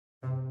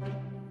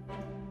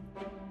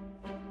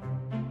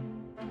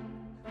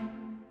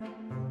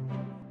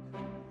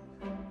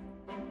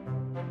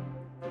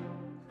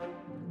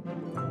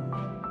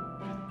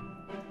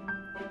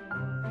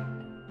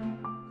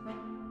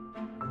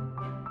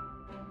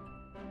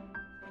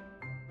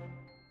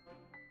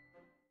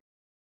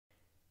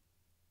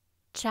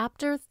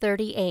Chapter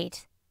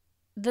 38.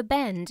 The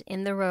Bend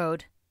in the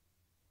Road.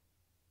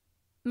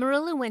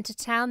 Marilla went to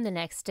town the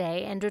next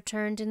day and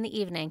returned in the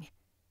evening.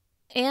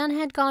 Anne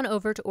had gone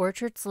over to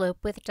Orchard Slope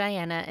with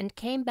Diana and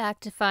came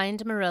back to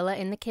find Marilla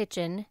in the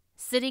kitchen,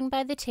 sitting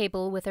by the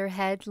table with her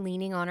head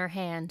leaning on her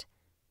hand.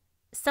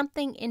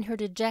 Something in her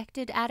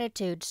dejected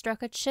attitude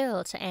struck a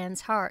chill to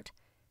Anne's heart.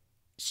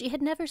 She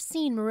had never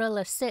seen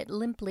Marilla sit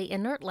limply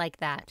inert like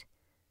that.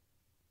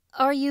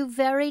 "Are you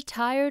very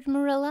tired,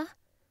 Marilla?"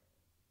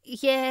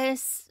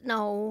 "Yes,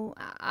 no,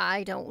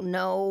 I don't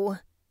know,"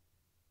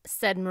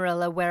 said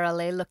Marilla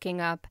wearily, looking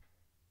up.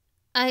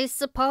 "I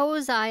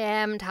suppose I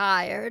am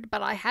tired,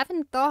 but I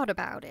haven't thought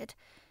about it.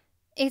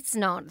 It's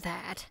not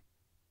that."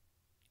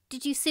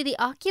 "Did you see the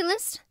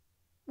oculist?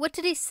 What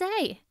did he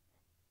say?"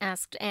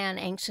 asked Anne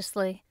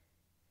anxiously.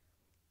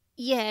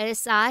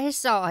 "Yes, I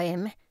saw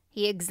him.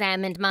 He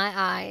examined my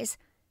eyes.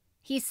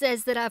 He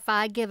says that if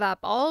I give up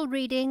all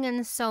reading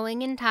and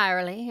sewing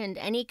entirely, and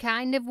any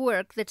kind of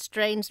work that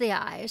strains the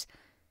eyes,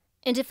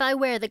 and if I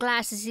wear the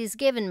glasses he's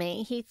given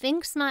me, he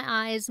thinks my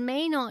eyes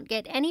may not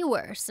get any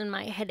worse and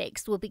my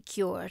headaches will be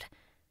cured.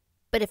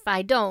 But if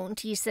I don't,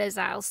 he says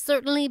I'll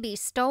certainly be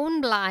stone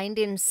blind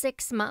in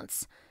 6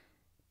 months.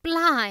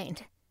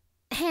 Blind!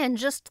 Anne,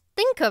 just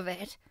think of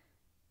it!"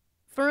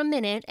 For a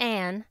minute,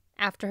 Anne,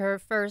 after her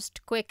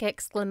first quick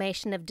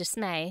exclamation of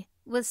dismay,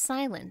 was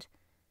silent.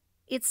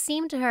 It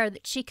seemed to her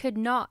that she could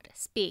not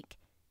speak.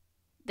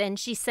 Then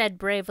she said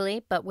bravely,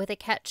 but with a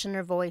catch in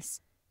her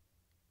voice,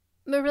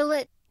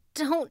 "Marilla,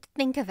 don't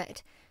think of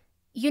it.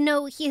 You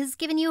know, he has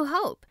given you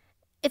hope.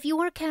 If you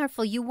are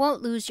careful, you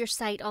won't lose your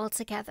sight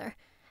altogether.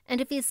 And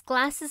if his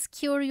glasses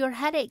cure your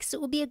headaches, it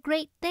will be a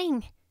great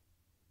thing."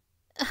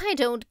 "I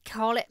don't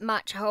call it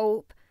much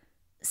hope,"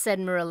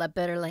 said Marilla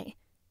bitterly.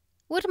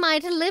 "What am I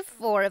to live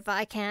for if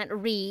I can't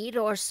read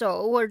or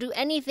sew or do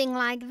anything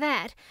like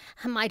that?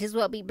 I might as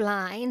well be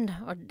blind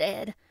or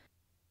dead.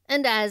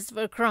 And as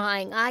for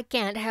crying, I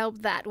can't help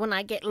that when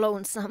I get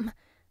lonesome.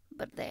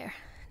 But there,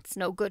 it's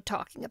no good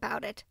talking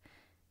about it.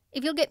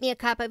 If you'll get me a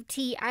cup of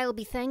tea, I'll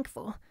be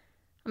thankful.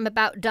 I'm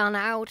about done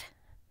out.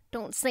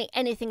 Don't say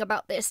anything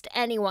about this to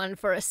anyone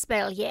for a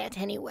spell yet,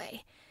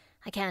 anyway.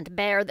 I can't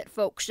bear that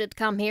folks should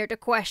come here to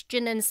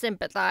question and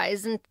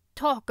sympathize and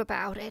talk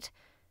about it."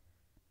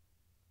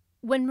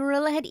 When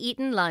Marilla had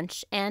eaten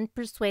lunch, Anne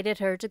persuaded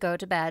her to go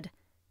to bed.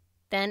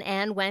 Then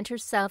Anne went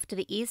herself to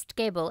the east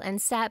gable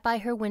and sat by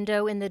her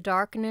window in the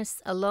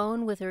darkness,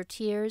 alone with her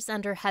tears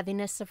and her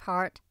heaviness of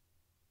heart.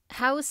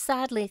 How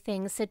sadly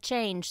things had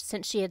changed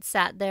since she had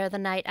sat there the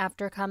night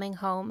after coming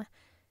home.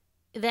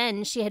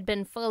 Then she had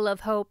been full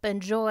of hope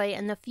and joy,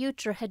 and the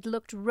future had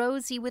looked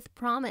rosy with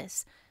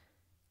promise.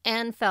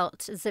 Anne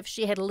felt as if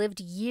she had lived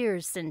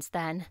years since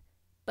then.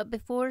 But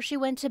before she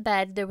went to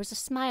bed, there was a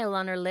smile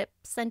on her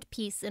lips and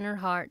peace in her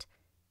heart.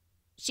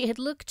 She had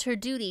looked her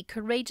duty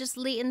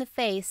courageously in the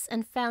face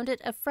and found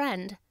it a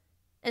friend,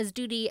 as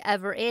duty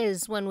ever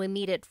is when we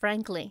meet it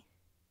frankly.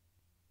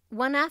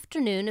 One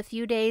afternoon, a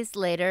few days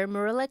later,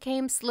 Marilla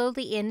came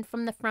slowly in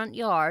from the front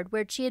yard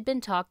where she had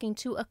been talking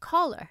to a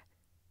caller,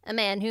 a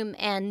man whom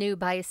Anne knew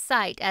by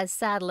sight as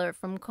Sadler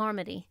from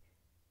Carmody.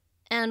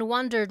 Anne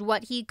wondered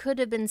what he could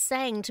have been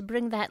saying to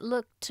bring that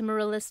look to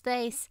Marilla's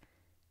face.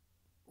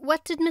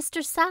 "What did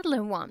Mr.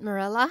 Sadler want,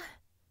 Marilla?"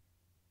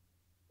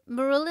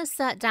 Marilla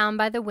sat down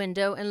by the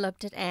window and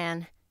looked at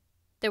Anne.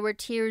 There were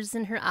tears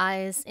in her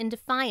eyes in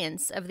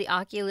defiance of the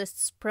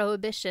oculist's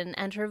prohibition,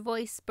 and her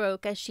voice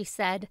broke as she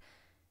said,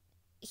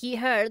 "He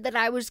heard that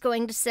I was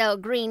going to sell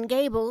Green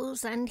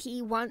Gables, and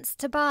he wants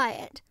to buy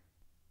it."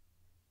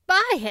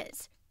 "Buy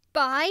it?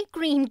 Buy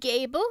Green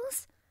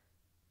Gables?"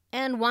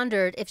 Anne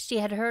wondered if she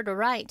had heard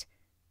aright.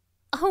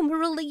 "Oh,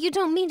 Marilla, you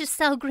don't mean to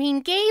sell Green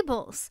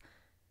Gables?"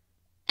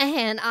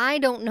 "Anne, I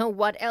don't know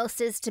what else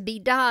is to be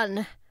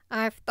done.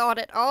 I've thought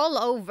it all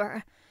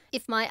over.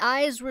 If my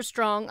eyes were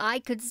strong, I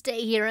could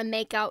stay here and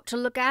make out to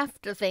look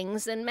after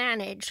things and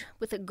manage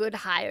with a good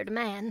hired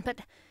man,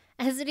 but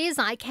as it is,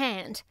 I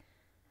can't.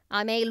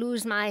 I may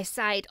lose my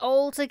sight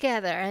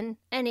altogether, and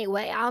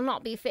anyway, I'll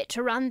not be fit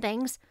to run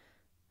things.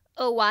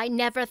 Oh, I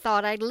never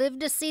thought I'd live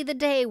to see the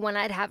day when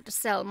I'd have to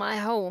sell my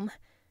home.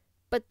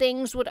 But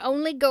things would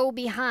only go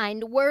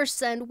behind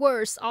worse and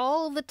worse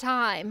all the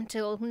time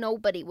till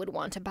nobody would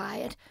want to buy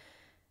it.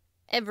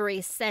 Every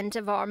cent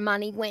of our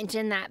money went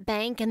in that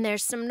bank, and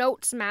there's some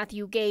notes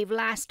Matthew gave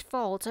last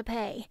fall to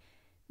pay.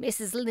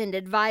 Mrs. Lynde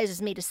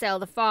advises me to sell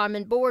the farm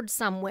and board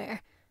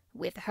somewhere.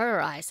 With her,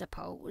 I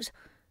suppose.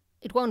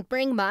 It won't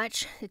bring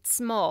much. It's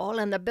small,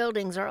 and the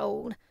buildings are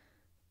old.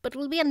 But it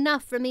will be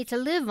enough for me to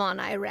live on,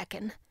 I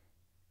reckon.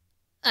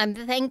 I'm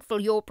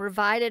thankful you're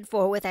provided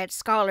for with that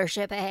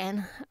scholarship,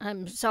 Anne.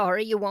 I'm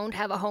sorry you won't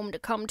have a home to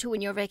come to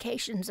in your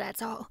vacations,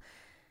 that's all.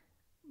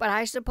 But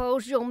I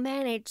suppose you'll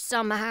manage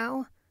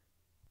somehow."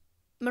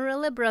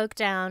 Marilla broke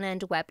down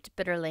and wept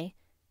bitterly.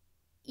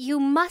 "You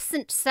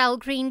mustn't sell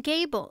Green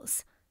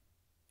Gables,"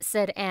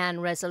 said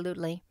Anne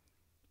resolutely.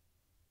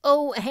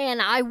 "Oh,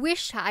 Anne, I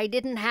wish I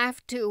didn't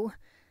have to.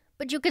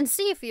 But you can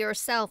see for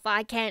yourself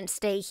I can't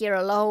stay here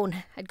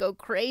alone. I'd go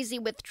crazy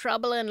with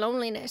trouble and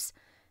loneliness,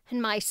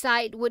 and my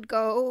sight would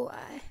go.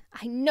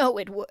 I know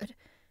it would.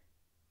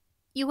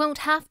 You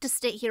won't have to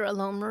stay here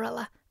alone,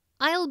 Marilla.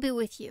 I'll be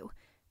with you.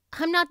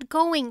 I'm not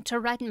going to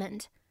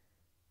Redmond.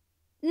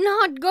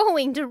 Not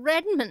going to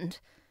Redmond?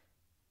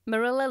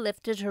 Marilla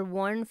lifted her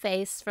worn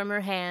face from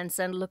her hands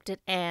and looked at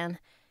Anne.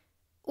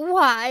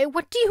 Why,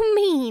 what do you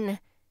mean?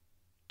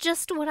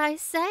 Just what I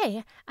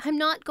say. I'm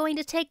not going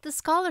to take the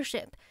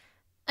scholarship.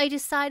 I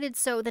decided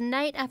so the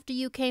night after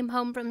you came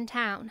home from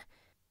town.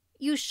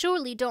 You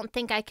surely don't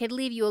think I could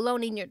leave you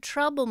alone in your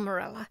trouble,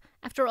 Marilla,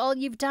 after all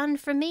you've done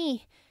for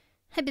me.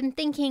 I've been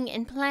thinking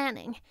and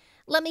planning.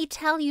 Let me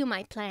tell you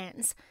my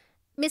plans.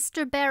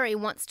 Mr. Barry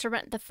wants to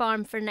rent the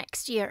farm for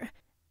next year,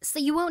 so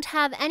you won't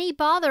have any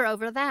bother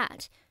over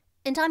that.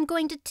 And I'm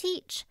going to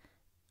teach.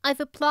 I've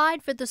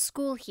applied for the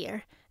school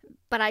here,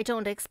 but I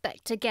don't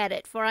expect to get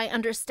it, for I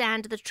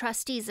understand the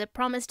trustees have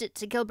promised it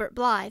to Gilbert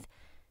Blythe.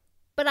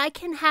 But I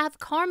can have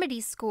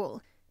Carmody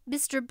School.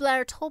 Mr.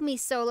 Blair told me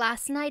so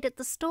last night at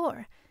the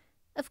store.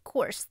 Of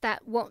course,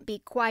 that won't be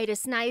quite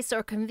as nice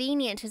or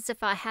convenient as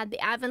if I had the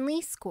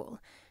Avonlea School,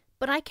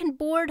 but I can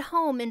board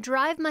home and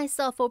drive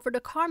myself over to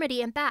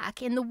Carmody and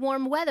back, in the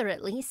warm weather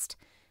at least.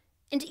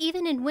 And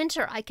even in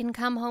winter I can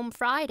come home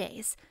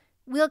Fridays.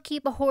 We'll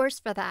keep a horse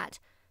for that.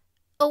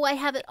 Oh, I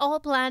have it all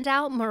planned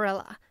out,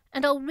 Marilla,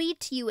 and I'll read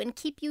to you and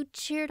keep you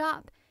cheered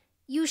up.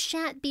 You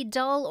shan't be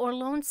dull or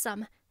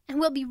lonesome, and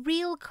we'll be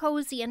real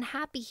cozy and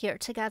happy here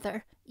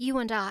together, you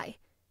and I.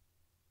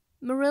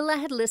 Marilla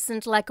had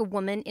listened like a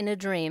woman in a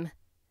dream.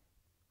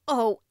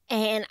 Oh,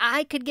 Anne,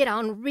 I could get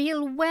on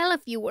real well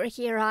if you were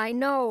here, I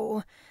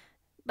know.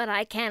 But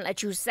I can't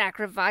let you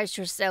sacrifice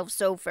yourself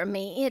so for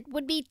me. It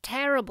would be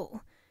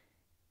terrible.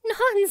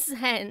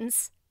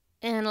 Nonsense,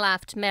 Anne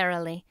laughed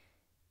merrily.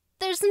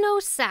 There's no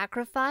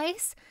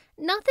sacrifice.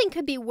 Nothing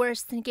could be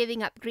worse than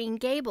giving up Green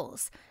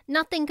Gables.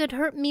 Nothing could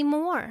hurt me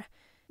more.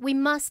 We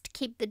must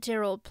keep the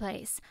dear old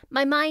place.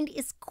 My mind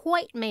is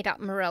quite made up,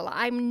 Marilla.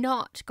 I'm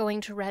not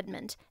going to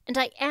Redmond, and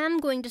I am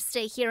going to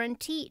stay here and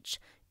teach.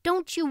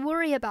 Don't you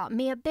worry about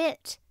me a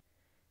bit.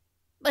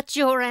 But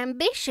your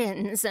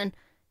ambitions, and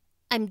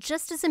I'm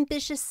just as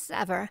ambitious as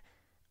ever,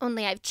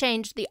 only I've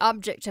changed the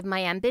object of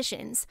my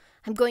ambitions.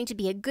 I'm going to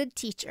be a good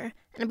teacher,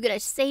 and I'm going to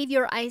save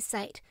your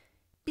eyesight.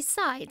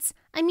 Besides,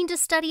 I mean to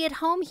study at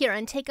home here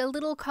and take a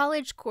little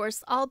college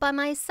course all by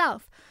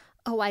myself.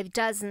 Oh, I've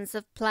dozens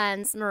of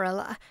plans,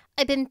 Marilla.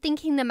 I've been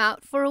thinking them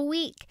out for a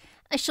week.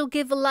 I shall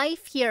give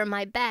life here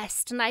my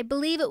best, and I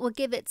believe it will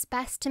give its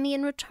best to me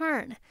in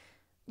return.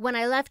 When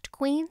I left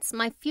Queen's,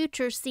 my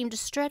future seemed to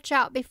stretch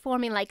out before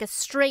me like a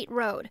straight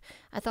road.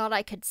 I thought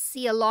I could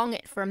see along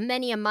it for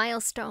many a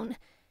milestone.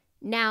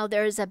 Now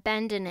there is a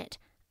bend in it.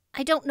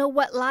 I don't know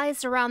what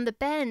lies around the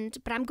bend,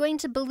 but I'm going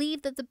to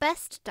believe that the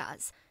best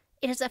does.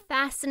 It has a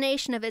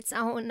fascination of its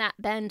own, that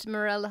bend,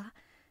 Marilla.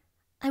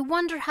 I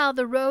wonder how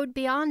the road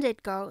beyond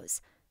it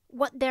goes,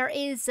 what there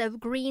is of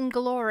green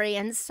glory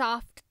and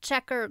soft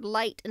checkered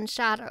light and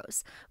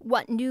shadows,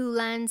 what new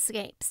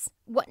landscapes,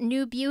 what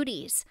new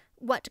beauties,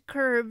 what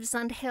curves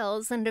and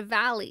hills and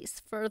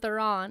valleys further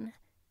on.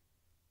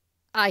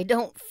 I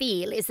don't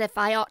feel as if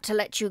I ought to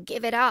let you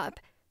give it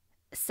up,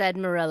 said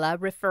Marilla,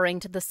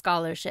 referring to the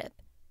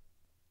scholarship.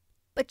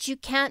 But you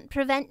can't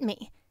prevent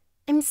me.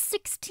 I'm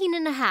 16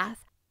 and a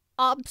half,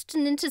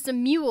 obstinate as a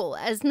mule,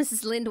 as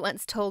Mrs. Lynde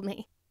once told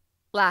me,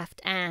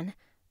 laughed Anne.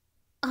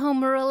 Oh,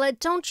 Marilla,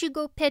 don't you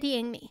go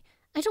pitying me.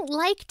 I don't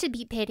like to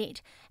be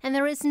pitied, and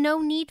there is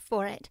no need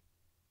for it.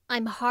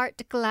 I'm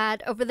heart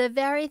glad over the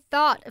very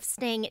thought of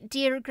staying at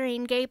dear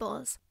Green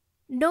Gables.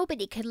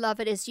 Nobody could love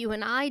it as you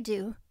and I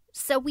do,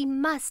 so we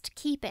must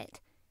keep it.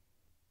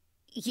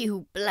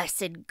 You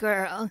blessed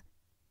girl,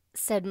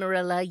 said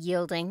Marilla,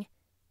 yielding.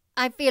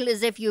 I feel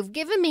as if you've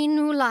given me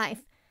new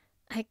life.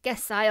 I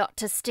guess I ought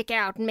to stick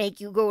out and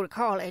make you go to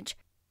college,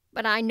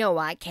 but I know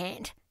I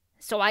can't,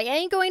 so I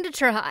ain't going to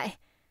try.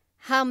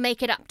 I'll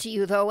make it up to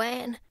you, though,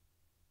 Anne.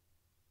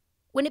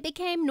 When it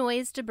became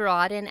noised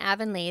abroad in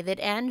Avonlea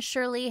that Anne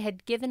Shirley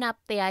had given up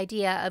the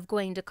idea of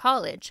going to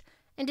college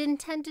and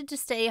intended to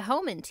stay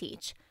home and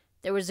teach,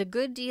 there was a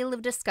good deal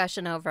of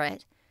discussion over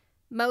it.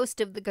 Most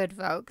of the good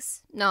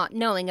folks, not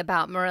knowing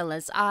about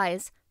Marilla's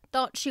eyes,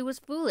 thought she was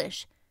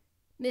foolish.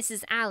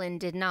 Mrs. Allan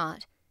did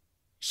not.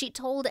 She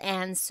told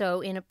Anne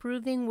so in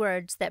approving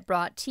words that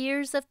brought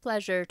tears of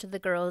pleasure to the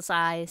girl's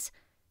eyes.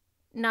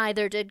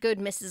 Neither did good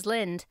Mrs.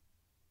 Lynde.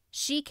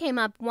 She came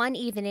up one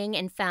evening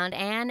and found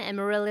Anne and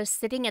Marilla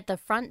sitting at the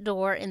front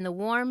door in the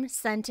warm,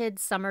 scented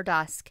summer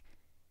dusk.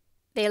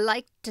 They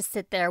liked to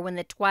sit there when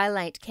the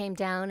twilight came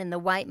down and the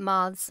white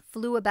moths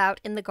flew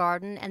about in the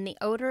garden and the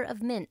odor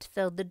of mint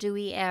filled the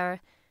dewy air.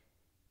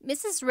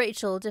 Mrs.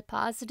 Rachel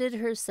deposited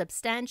her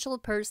substantial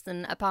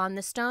person upon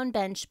the stone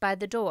bench by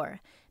the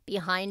door,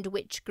 behind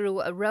which grew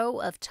a row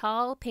of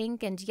tall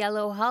pink and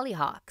yellow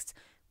hollyhocks,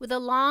 with a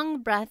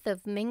long breath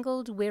of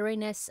mingled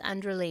weariness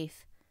and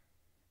relief.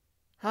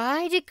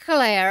 I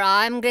declare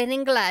I'm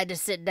getting glad to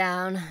sit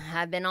down.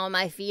 I've been on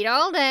my feet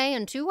all day,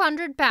 and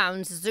 200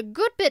 pounds is a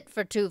good bit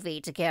for 2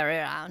 feet to carry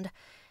around.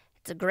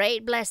 It's a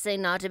great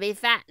blessing not to be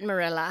fat,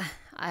 Marilla.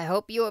 I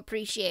hope you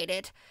appreciate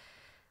it.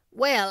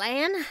 Well,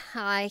 Anne,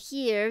 I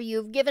hear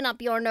you've given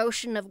up your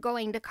notion of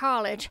going to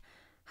college.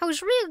 I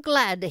was real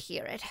glad to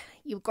hear it.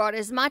 You've got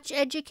as much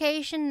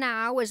education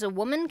now as a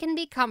woman can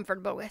be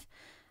comfortable with.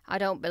 I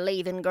don't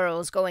believe in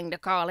girls going to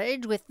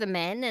college with the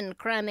men and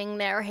cramming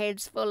their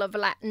heads full of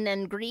Latin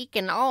and Greek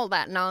and all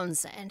that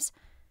nonsense.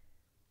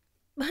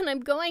 But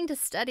I'm going to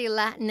study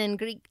Latin and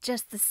Greek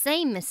just the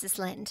same, Mrs.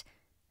 Lynde,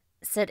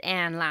 said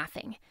Anne,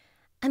 laughing.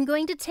 I'm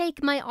going to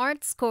take my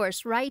arts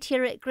course right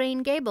here at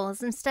Green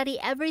Gables and study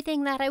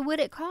everything that I would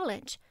at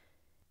college.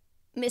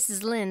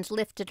 Mrs. Lynde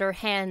lifted her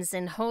hands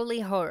in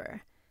holy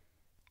horror.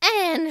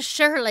 Anne,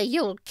 surely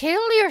you'll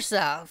kill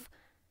yourself.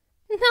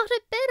 Not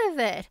a bit of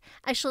it.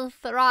 I shall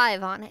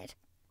thrive on it.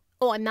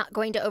 Oh, I'm not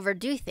going to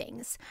overdo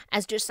things.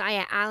 As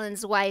Josiah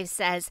Allen's wife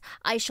says,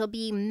 I shall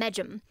be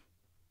medjum.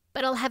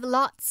 But I'll have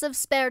lots of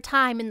spare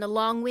time in the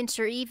long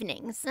winter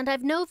evenings, and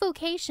I've no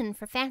vocation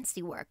for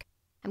fancy work.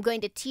 I'm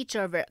going to teach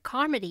over at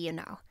Carmody, you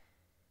know.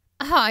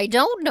 I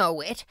don't know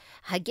it.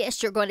 I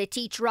guess you're going to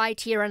teach right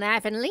here in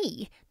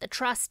Avonlea. The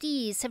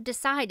trustees have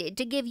decided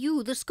to give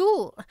you the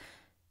school.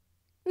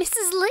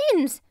 Mrs.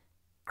 Lynde!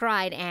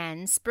 Cried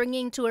Anne,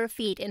 springing to her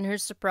feet in her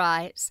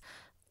surprise.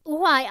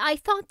 Why, I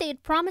thought they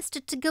had promised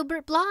it to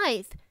Gilbert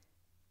Blythe.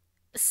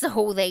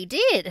 So they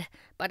did,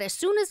 but as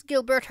soon as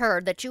Gilbert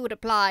heard that you had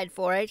applied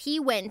for it, he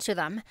went to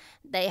them.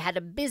 They had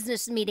a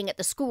business meeting at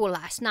the school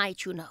last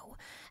night, you know,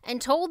 and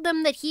told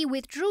them that he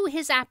withdrew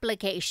his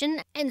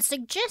application and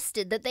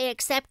suggested that they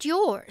accept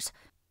yours.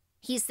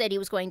 He said he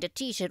was going to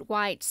teach at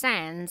White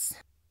Sands.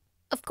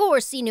 Of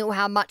course, he knew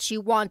how much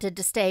you wanted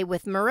to stay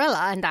with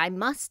Marilla, and I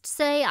must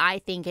say I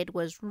think it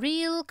was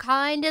real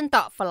kind and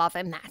thoughtful of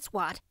him, that's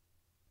what.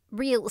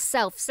 Real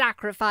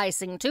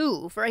self-sacrificing,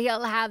 too, for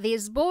he'll have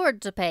his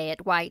board to pay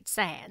at White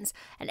Sands,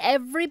 and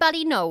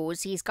everybody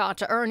knows he's got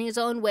to earn his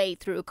own way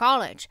through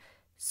college.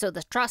 So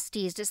the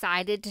trustees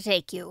decided to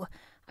take you.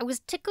 I was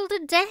tickled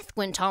to death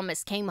when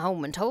Thomas came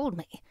home and told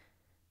me.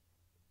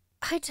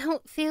 I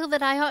don't feel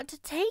that I ought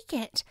to take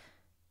it,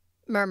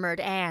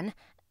 murmured Anne.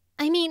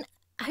 I mean,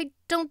 I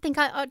don't think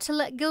I ought to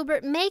let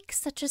Gilbert make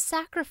such a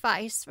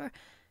sacrifice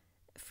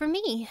for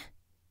me.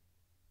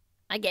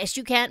 I guess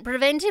you can't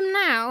prevent him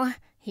now.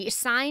 He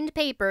signed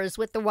papers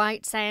with the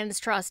White Sands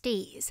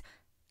trustees,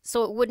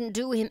 so it wouldn't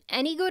do him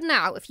any good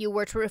now if you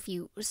were to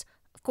refuse.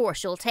 Of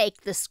course you'll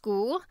take the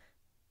school.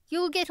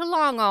 You'll get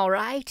along all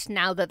right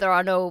now that there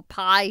are no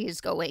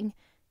pies going.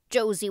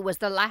 Josie was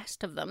the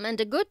last of them, and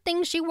a good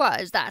thing she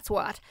was, that's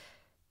what.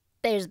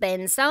 There's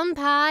been some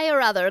pie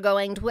or other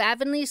going to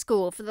Avonlea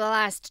School for the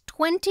last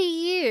 20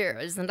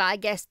 years, and I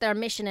guess their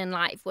mission in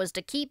life was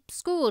to keep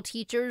school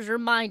teachers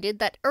reminded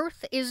that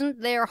Earth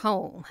isn't their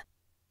home.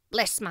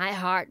 Bless my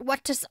heart,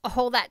 what does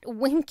all that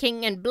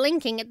winking and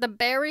blinking at the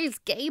Barrys'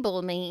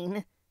 gable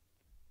mean?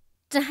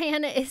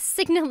 Diana is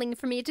signaling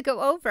for me to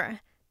go over,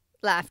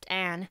 laughed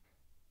Anne.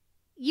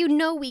 You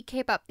know we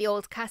keep up the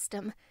old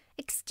custom.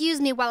 Excuse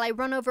me while I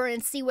run over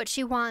and see what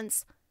she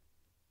wants.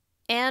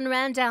 Anne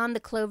ran down the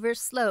clover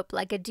slope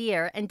like a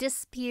deer and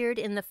disappeared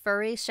in the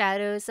furry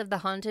shadows of the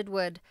haunted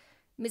wood.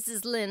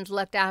 Mrs. Lynde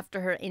looked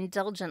after her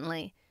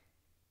indulgently.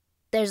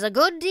 There's a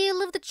good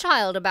deal of the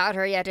child about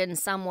her yet in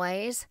some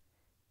ways.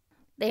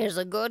 There's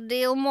a good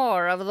deal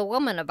more of the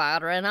woman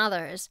about her in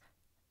others,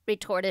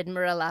 retorted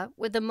Marilla,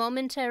 with a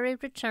momentary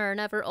return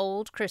of her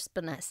old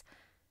crispness.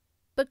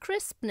 But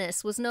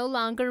crispness was no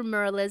longer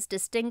Marilla's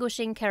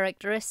distinguishing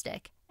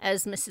characteristic,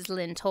 as Mrs.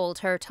 Lynde told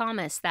her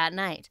Thomas that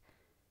night.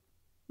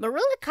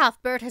 Marilla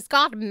Cuthbert has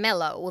got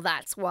mellow,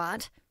 that's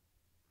what.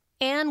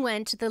 Anne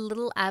went to the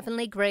little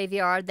Avonlea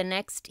graveyard the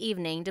next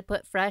evening to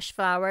put fresh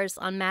flowers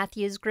on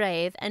Matthew's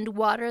grave and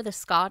water the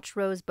Scotch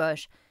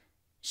rosebush.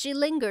 She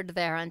lingered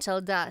there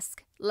until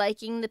dusk,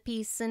 liking the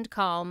peace and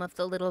calm of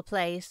the little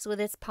place,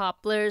 with its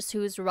poplars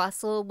whose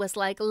rustle was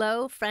like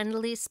low,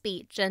 friendly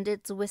speech and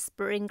its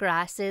whispering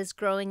grasses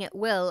growing at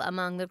will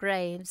among the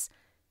graves.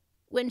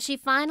 When she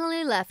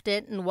finally left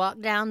it and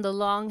walked down the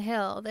long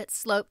hill that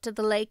sloped to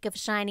the lake of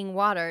shining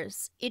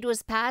waters, it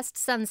was past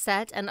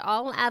sunset and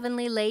all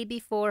Avonlea lay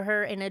before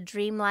her in a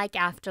dreamlike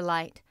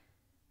afterlight,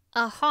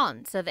 a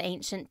haunt of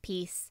ancient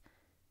peace.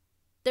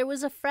 There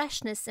was a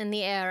freshness in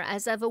the air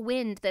as of a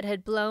wind that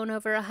had blown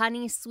over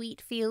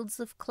honey-sweet fields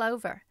of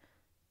clover.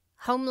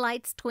 Home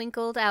lights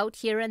twinkled out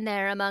here and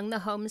there among the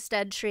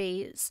homestead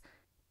trees.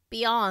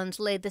 Beyond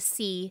lay the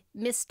sea,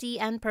 misty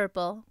and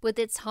purple, with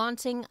its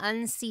haunting,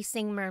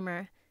 unceasing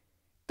murmur.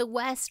 The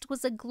west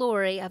was a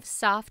glory of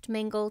soft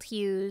mingled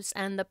hues,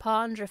 and the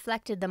pond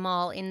reflected them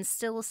all in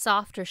still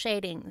softer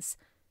shadings.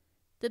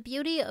 The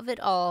beauty of it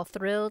all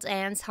thrilled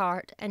Anne's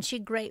heart, and she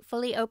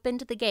gratefully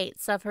opened the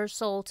gates of her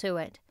soul to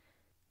it.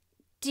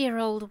 "Dear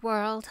old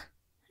world,"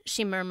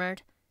 she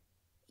murmured.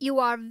 "You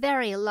are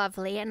very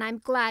lovely, and I'm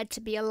glad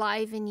to be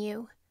alive in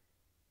you."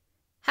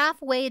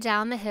 Halfway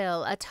down the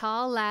hill, a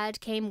tall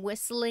lad came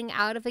whistling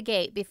out of a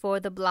gate before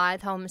the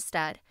Blythe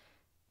homestead.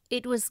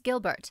 It was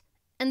Gilbert,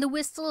 and the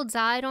whistle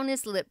died on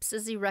his lips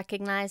as he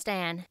recognized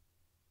Anne.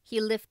 He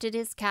lifted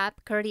his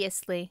cap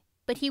courteously,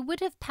 but he would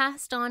have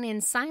passed on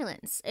in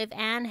silence if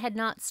Anne had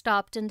not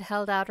stopped and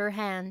held out her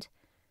hand.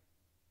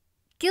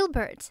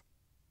 "Gilbert,"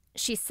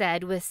 she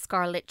said with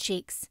scarlet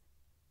cheeks,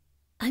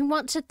 "I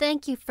want to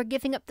thank you for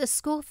giving up the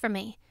school for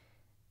me.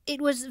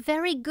 It was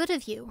very good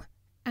of you,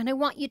 and I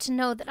want you to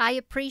know that I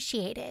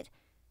appreciate it."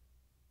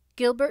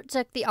 Gilbert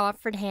took the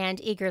offered hand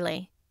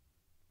eagerly.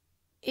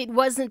 "It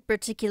wasn't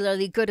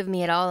particularly good of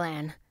me at all,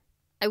 Anne.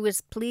 I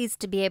was pleased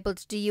to be able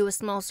to do you a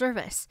small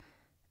service.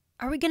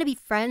 Are we going to be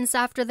friends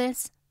after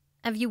this?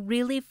 Have you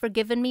really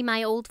forgiven me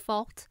my old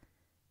fault?"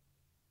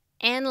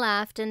 Anne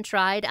laughed and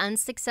tried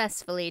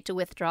unsuccessfully to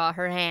withdraw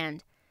her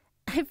hand.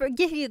 "I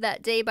forgive you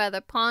that day by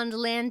the pond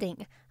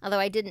landing, although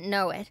I didn't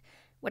know it.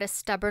 What a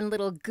stubborn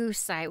little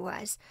goose I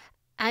was.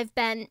 I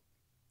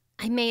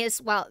may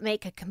as well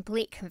make a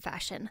complete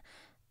confession.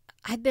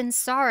 I've been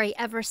sorry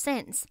ever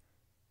since."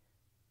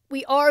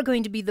 "We are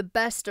going to be the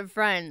best of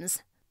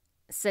friends,"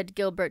 said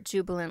Gilbert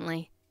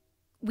jubilantly.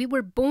 "We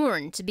were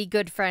born to be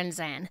good friends,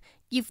 Anne.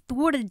 You've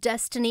thwarted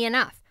destiny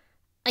enough.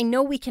 I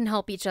know we can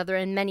help each other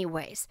in many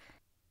ways.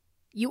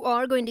 You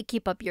are going to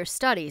keep up your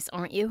studies,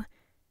 aren't you?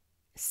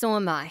 So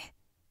am I.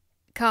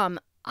 Come,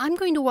 I'm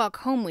going to walk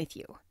home with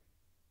you."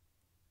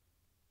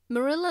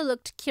 Marilla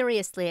looked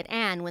curiously at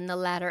Anne when the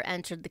latter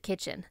entered the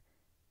kitchen.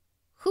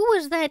 "Who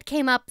was that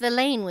came up the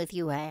lane with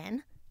you,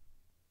 Anne?"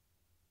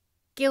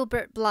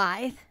 "Gilbert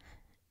Blythe,"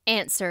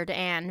 answered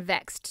Anne,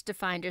 vexed to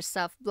find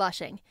herself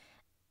blushing.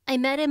 "I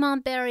met him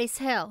on Berry's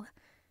Hill."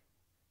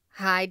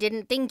 "I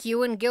didn't think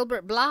you and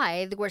Gilbert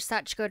Blythe were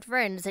such good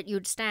friends that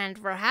you'd stand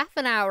for half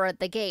an hour at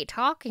the gate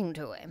talking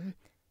to him,"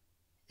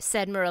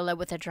 said Marilla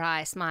with a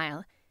dry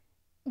smile.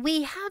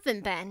 "We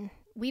haven't been.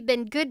 We've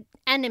been good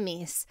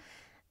enemies.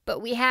 But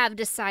we have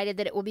decided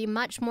that it will be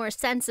much more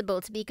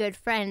sensible to be good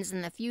friends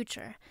in the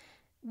future.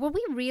 Were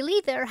we really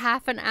there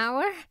half an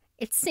hour?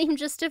 It seemed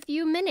just a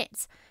few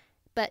minutes.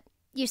 But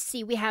you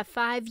see, we have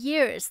 5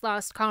 years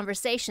lost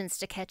conversations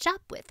to catch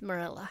up with,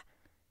 Marilla."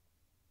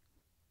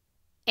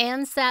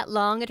 Anne sat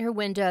long at her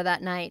window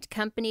that night,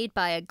 accompanied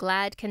by a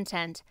glad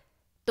content.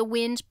 The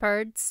wind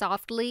purred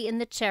softly in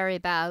the cherry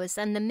boughs,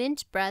 and the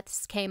mint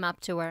breaths came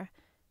up to her.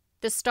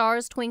 The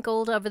stars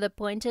twinkled over the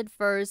pointed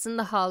firs in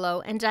the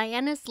hollow, and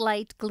Diana's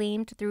light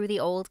gleamed through the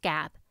old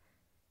gap.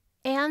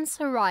 Anne's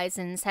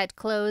horizons had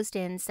closed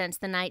in since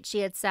the night she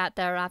had sat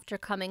there after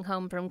coming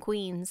home from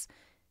Queen's.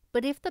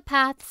 But if the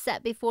path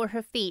set before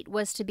her feet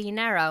was to be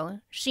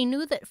narrow, she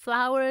knew that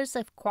flowers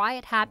of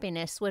quiet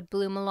happiness would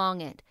bloom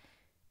along it.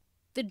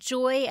 The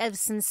joy of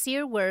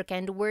sincere work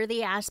and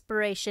worthy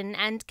aspiration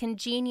and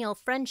congenial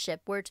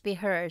friendship were to be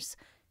hers.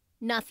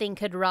 Nothing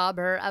could rob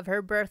her of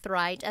her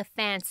birthright of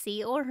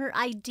fancy or her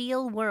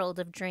ideal world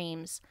of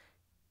dreams.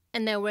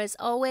 And there was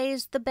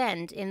always the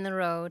bend in the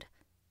road.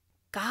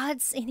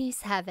 "God's in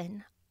his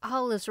heaven.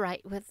 All is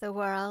right with the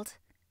world,"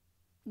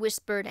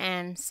 whispered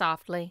Anne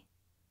softly.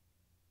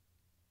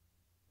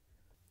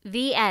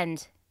 The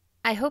end.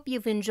 I hope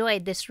you've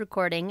enjoyed this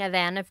recording of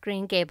Anne of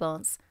Green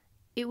Gables.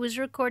 It was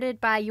recorded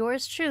by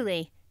yours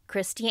truly,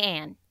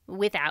 ChristyAnn,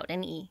 without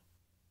an E.